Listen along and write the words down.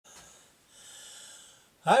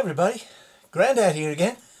Hi everybody, Grandad here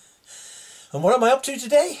again. And what am I up to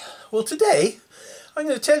today? Well, today I'm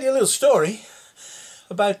going to tell you a little story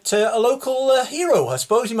about a local hero, I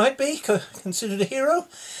suppose he might be considered a hero.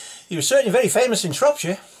 He was certainly very famous in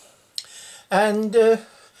Shropshire. And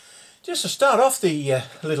just to start off the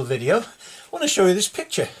little video, I want to show you this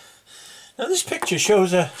picture. Now this picture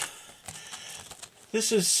shows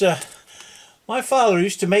my father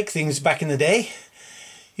used to make things back in the day.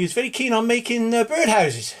 He was very keen on making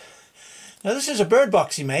birdhouses. Now this is a bird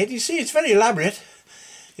box he made. You see, it's very elaborate.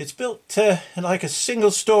 It's built like a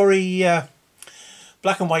single-storey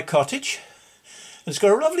black and white cottage. It's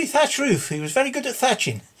got a lovely thatch roof. He was very good at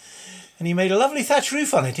thatching. And he made a lovely thatch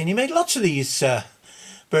roof on it. And he made lots of these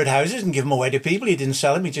birdhouses and give them away to people. He didn't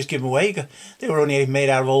sell them, he just gave them away. They were only made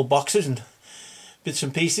out of old boxes and bits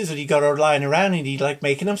and pieces that he got lying around, and he liked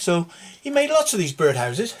making them. So he made lots of these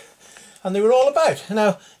birdhouses. And they were all about.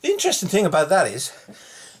 Now, the interesting thing about that is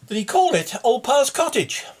that he called it Old Parr's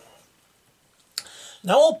Cottage.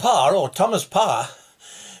 Now, Old Parr, or Thomas Parr,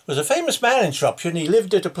 was a famous man in Shropshire, and he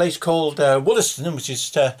lived at a place called Wollaston, which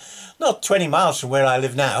is not 20 miles from where I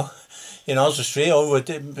live now, in Oswestry, over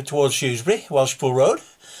towards Shrewsbury, Welshpool Road.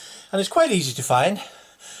 And it's quite easy to find.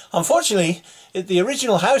 Unfortunately, the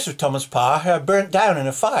original house of Thomas Parr burnt down in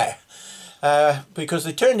a fire, because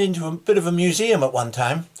they turned into a bit of a museum at one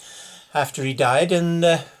time, after he died, and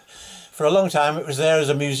for a long time it was there as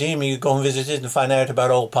a museum. You could go and visit it and find out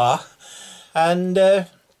about Old Parr, and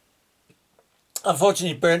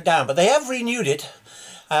unfortunately it burnt down, but they have renewed it,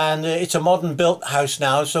 and it's a modern built house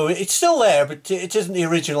now, so it's still there, but it isn't the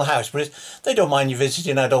original house. But they don't mind you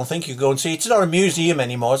visiting. I don't think you go and see. It's not a museum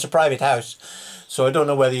anymore, it's a private house, so I don't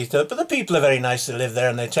know whether you thought, but the people are very nice that live there,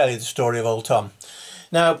 and they tell you the story of Old Tom.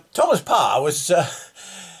 Now, Thomas Parr was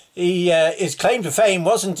his claim to fame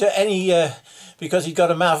wasn't any because he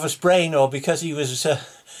got a marvellous brain, or because he was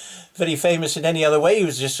very famous in any other way. He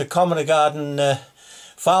was just a common garden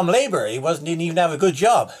farm labourer. He didn't even have a good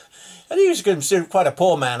job. And he was considered quite a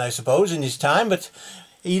poor man, I suppose, in his time. But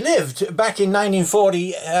he lived back in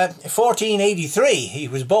 1483. He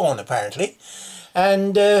was born, apparently.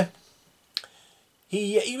 And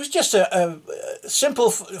he was just a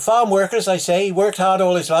simple farm worker, as I say. He worked hard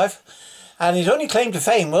all his life. And his only claim to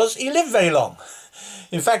fame was he lived very long.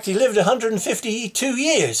 In fact, he lived 152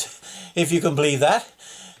 years, if you can believe that.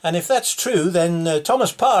 And if that's true, then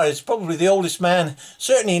Thomas Parr is probably the oldest man,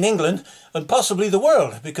 certainly in England, and possibly the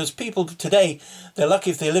world, because people today, they're lucky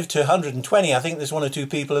if they live to 120. I think there's one or two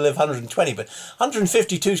people who live 120, but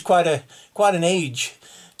 152 is quite an age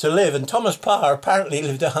to live, and Thomas Parr apparently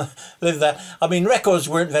lived that. I mean, records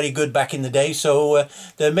weren't very good back in the day, so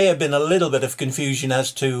there may have been a little bit of confusion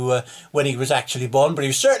as to when he was actually born, but he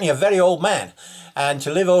was certainly a very old man, and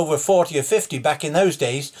to live over 40 or 50 back in those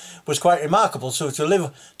days was quite remarkable. So to live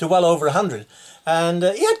to well over 100, and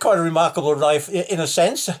he had quite a remarkable life in a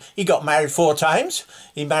sense. He got married 4 times.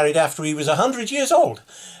 He married after he was 100 years old,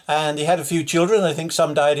 and he had a few children. I think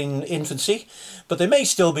some died in infancy, but there may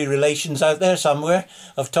still be relations out there somewhere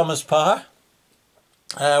of Thomas Parr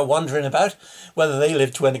wandering about. Whether they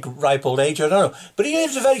lived to any ripe old age, I don't know. But he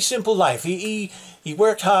lived a very simple life. He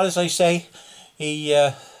worked hard, as I say. He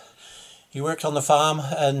worked on the farm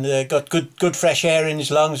and got good fresh air in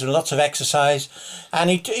his lungs and lots of exercise. And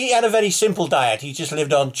he had a very simple diet. He just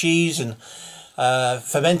lived on cheese and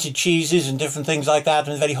fermented cheeses and different things like that,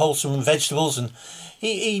 and very wholesome vegetables. And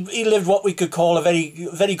he lived what we could call a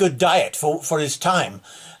very good diet for his time.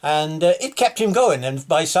 And it kept him going, and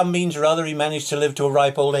by some means or other he managed to live to a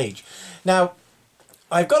ripe old age. Now,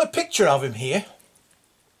 I've got a picture of him here,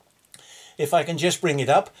 if I can just bring it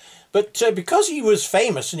up. But because he was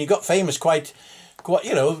famous, and he got famous quite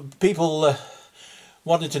you know, people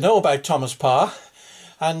wanted to know about Thomas Parr.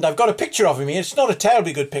 And I've got a picture of him here. It's not a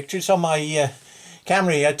terribly good picture. It's on my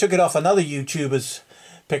camera here. I took it off another YouTuber's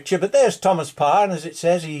picture. But there's Thomas Parr, and as it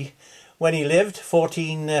says, when he lived,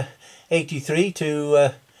 1483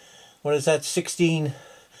 to, what is that,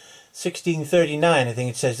 1639, I think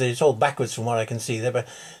it says. It's all backwards from what I can see there. But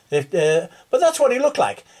that's what he looked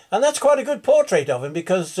like. And that's quite a good portrait of him,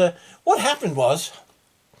 because what happened was,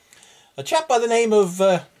 a chap by the name of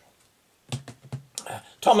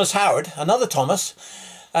Thomas Howard, another Thomas,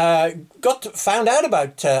 found out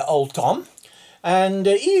about old Tom, and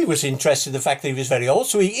he was interested in the fact that he was very old,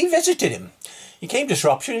 so he visited him. He came to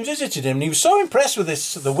Shropshire and visited him, and he was so impressed with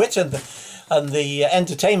the wit and the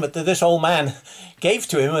entertainment that this old man gave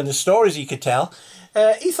to him, and the stories he could tell.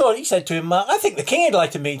 He said to him, I think the king would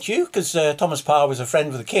like to meet you, because Thomas Parr was a friend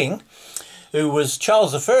with the king, who was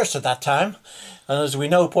Charles I at that time. And as we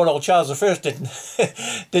know, poor old Charles I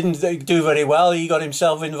didn't do very well. He got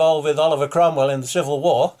himself involved with Oliver Cromwell in the Civil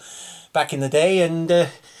War back in the day, and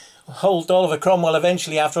old Oliver Cromwell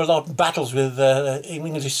eventually, after a lot of battles with the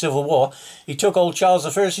English Civil War, he took old Charles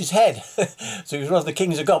I's head. So he was one of the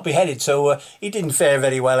kings that got beheaded, so he didn't fare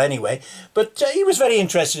very well anyway. But he was very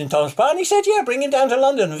interested in Thomas Parr, and he said, yeah, bring him down to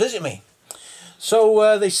London and visit me.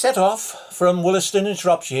 So they set off from Wollaston in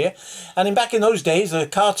Shropshire, and back in those days the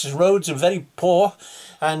carts and roads were very poor,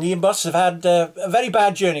 and he must have had a very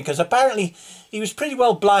bad journey, because apparently he was pretty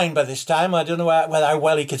well blind by this time. I don't know how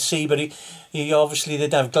well he could see, but he obviously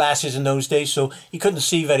didn't have glasses in those days, so he couldn't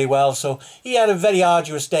see very well. So he had a very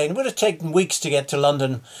arduous day, and it would have taken weeks to get to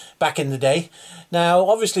London back in the day. Now,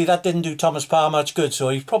 obviously that didn't do Thomas Parr much good, so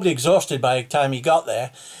he's probably exhausted by the time he got there,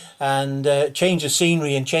 and change of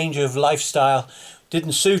scenery and change of lifestyle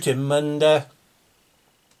didn't suit him, and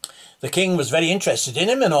the king was very interested in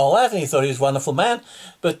him and all that, and he thought he was a wonderful man.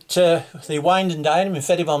 But they wined and dined him and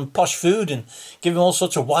fed him on posh food and gave him all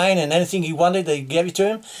sorts of wine, and anything he wanted, they gave it to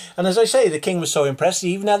him. And as I say, the king was so impressed,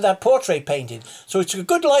 he even had that portrait painted. So it's a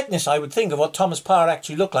good likeness, I would think, of what Thomas Parr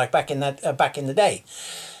actually looked like back in the day.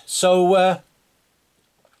 So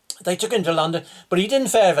they took him to London, but he didn't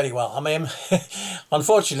fare very well. I mean,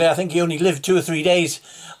 unfortunately, I think he only lived 2 or 3 days,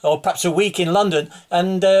 or perhaps a week in London,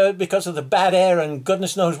 and because of the bad air and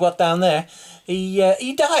goodness knows what down there,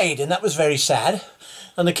 he died, and that was very sad.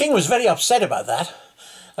 And the king was very upset about that.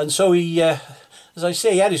 And so he, as I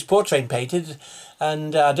say, he had his portrait painted,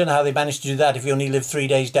 and I don't know how they managed to do that if he only lived 3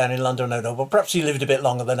 days down in London, I don't know. But perhaps he lived a bit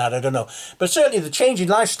longer than that, I don't know. But certainly the change in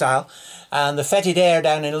lifestyle and the fetid air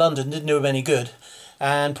down in London didn't do him any good.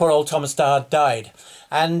 And poor old Thomas Parr died.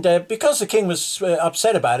 And because the king was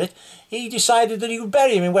upset about it, he decided that he would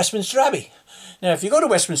bury him in Westminster Abbey. Now, if you go to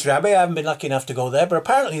Westminster Abbey, I haven't been lucky enough to go there, but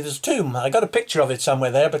apparently there's a tomb. I got a picture of it somewhere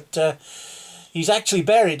there, but he's actually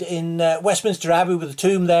buried in Westminster Abbey with a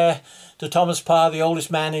tomb there to Thomas Parr, the oldest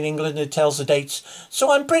man in England. It tells the dates.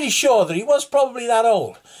 So I'm pretty sure that he was probably that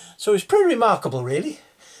old. So it's pretty remarkable, really.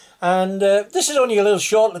 And this is only a little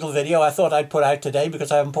short little video I thought I'd put out today,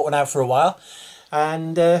 because I haven't put one out for a while.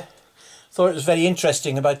 And thought it was very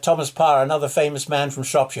interesting about Thomas Parr, another famous man from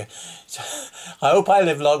Shropshire. So, I hope I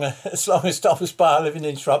live as long as Thomas Parr living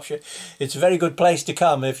in Shropshire. It's a very good place to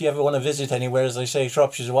come if you ever want to visit anywhere. As I say,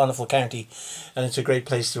 Shropshire's a wonderful county, and it's a great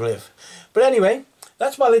place to live. But anyway,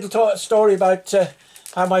 that's my little story about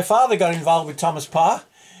how my father got involved with Thomas Parr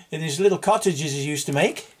in his little cottages he used to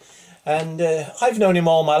make. And I've known him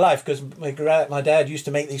all my life, because my dad used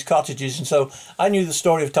to make these cottages, and so I knew the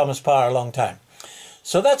story of Thomas Parr a long time.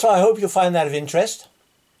 So that's why I hope you'll find that of interest,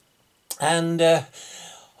 and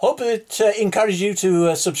hope it encourages you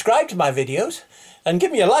to subscribe to my videos, and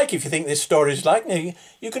give me a like if you think this story is like. Now,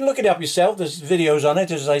 you can look it up yourself. There's videos on it.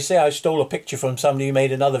 As I say, I stole a picture from somebody who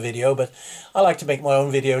made another video, but I like to make my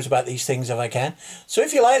own videos about these things if I can. So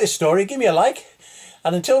if you like this story, give me a like.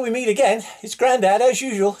 And until we meet again, it's Grandad, as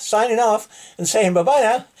usual, signing off and saying bye-bye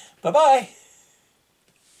now. Bye-bye.